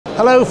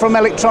Hello from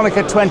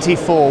Electronica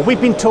 24.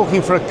 We've been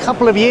talking for a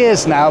couple of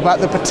years now about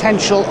the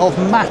potential of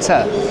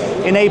matter,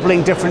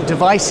 enabling different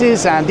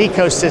devices and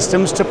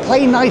ecosystems to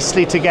play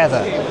nicely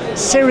together.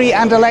 Siri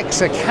and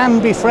Alexa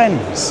can be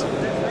friends.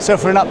 So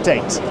for an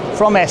update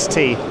from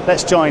ST,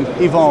 let's join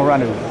Yvon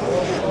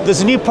Ranou.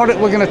 There's a new product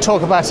we're going to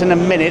talk about in a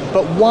minute,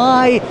 but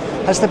why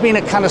has there been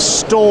a kind of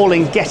stall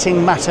in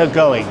getting matter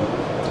going?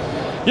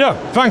 Yeah,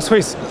 thanks,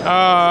 Chris.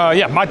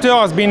 Matter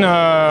has been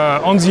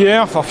on the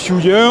air for a few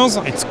years.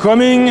 It's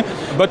coming,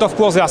 but of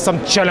course there are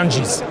some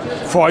challenges.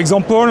 For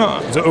example,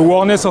 the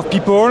awareness of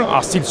people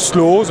are still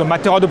slow. The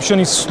matter adoption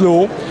is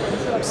slow.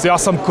 There are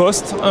some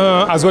costs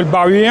as well,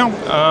 barrier,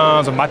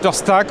 the matter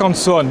stack and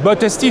so on.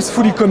 But ST is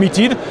fully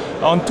committed,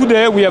 and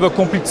today we have a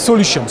complete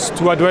solutions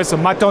to address the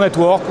matter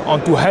network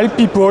and to help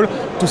people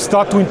to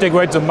start to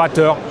integrate the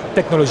matter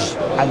technology.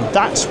 And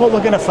that's what we're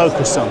going to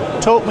focus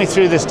on. Talk me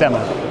through this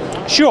demo.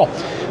 Sure.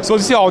 So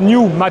this is our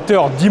new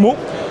matter demo.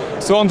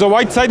 So on the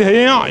right side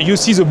here, you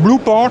see the blue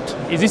part.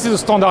 This is a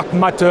standard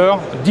matter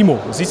demo.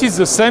 This is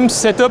the same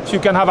setup you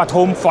can have at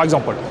home, for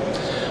example.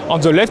 On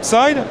the left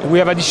side, we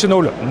have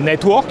additional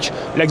network,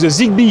 like the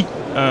Zigbee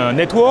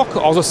network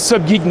or the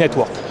sub-gig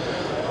network.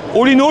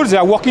 All in all, they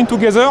are working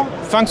together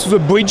thanks to the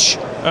bridge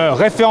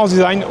reference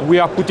design we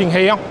are putting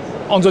here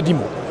on the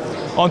demo.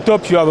 On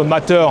top, you have a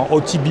matter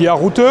OTBR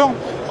router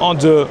and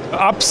the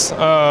apps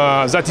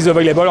that is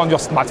available on your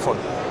smartphone.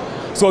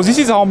 So this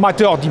is our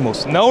matter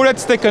demos. Now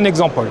let's take an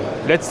example.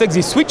 Let's take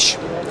this switch.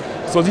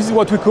 So this is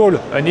what we call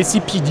an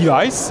SCP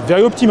device,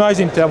 very optimized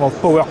in terms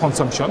of power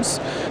consumptions.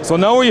 So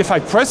now if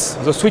I press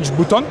the switch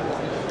button,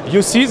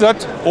 you see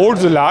that all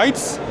the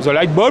lights, the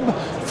light bulb,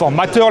 for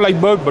matter light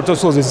bulb, but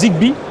also the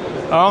Zigbee,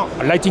 are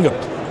lighting up.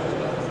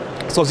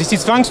 So this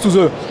is thanks to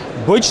the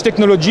bridge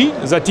technology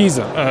that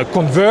is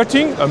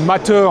converting a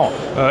matter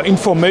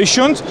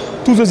information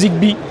to the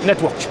Zigbee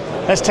network.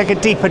 Let's take a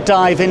deeper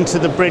dive into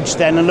the bridge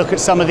then and look at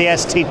some of the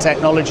ST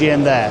technology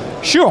in there.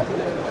 Sure.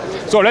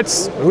 So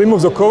let's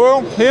remove the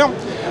cover here.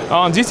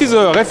 This is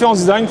a reference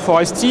design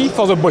for ST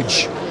for the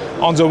bridge.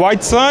 On the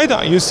right side,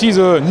 you see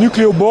the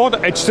Nucleo board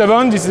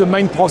H7. This is the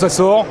main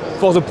processor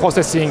for the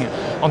processing.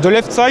 On the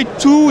left side,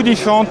 two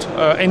different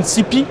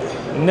NCP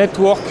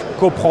network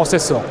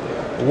coprocessor.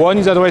 One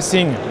is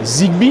addressing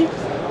Zigbee.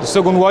 The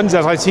second one is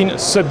addressing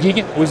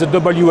sub-gig with the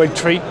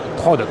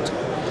WL3 product.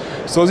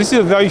 So this is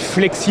a very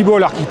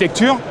flexible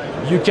architecture.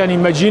 You can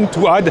imagine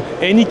to add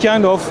any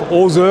kind of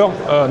other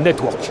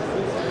network.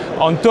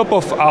 On top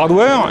of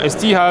hardware,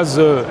 ST has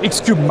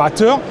X-Cube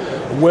Matter,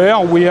 where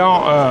we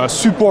are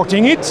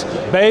supporting it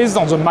based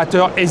on the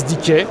Matter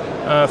SDK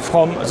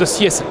from the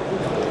CSA.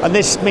 And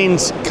this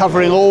means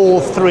covering all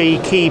three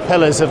key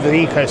pillars of the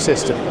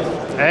ecosystem.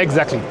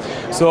 Exactly.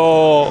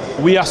 So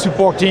we are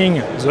supporting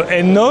the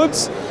end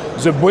nodes,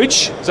 the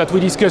bridge that we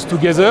discussed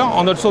together,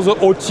 and also the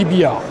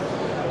OTBR.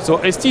 So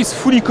ST is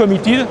fully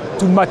committed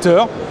to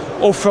Matter,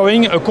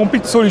 offering a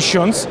complete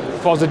solutions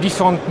for the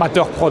different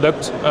Matter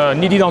products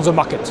needed on the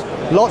market.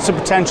 Lots of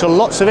potential,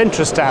 lots of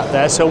interest out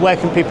there, so where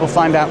can people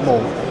find out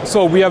more?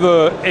 So we have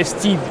a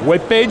ST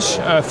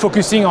webpage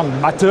focusing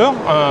on Matter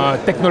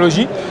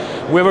technology.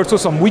 We have also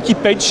some wiki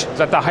page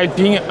that are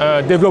helping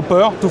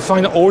developers to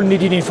find all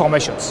needed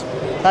informations.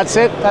 That's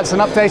it, that's an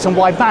update on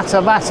why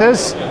matter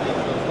matters.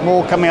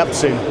 More coming up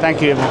soon.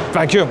 Thank you, everyone.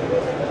 Thank you.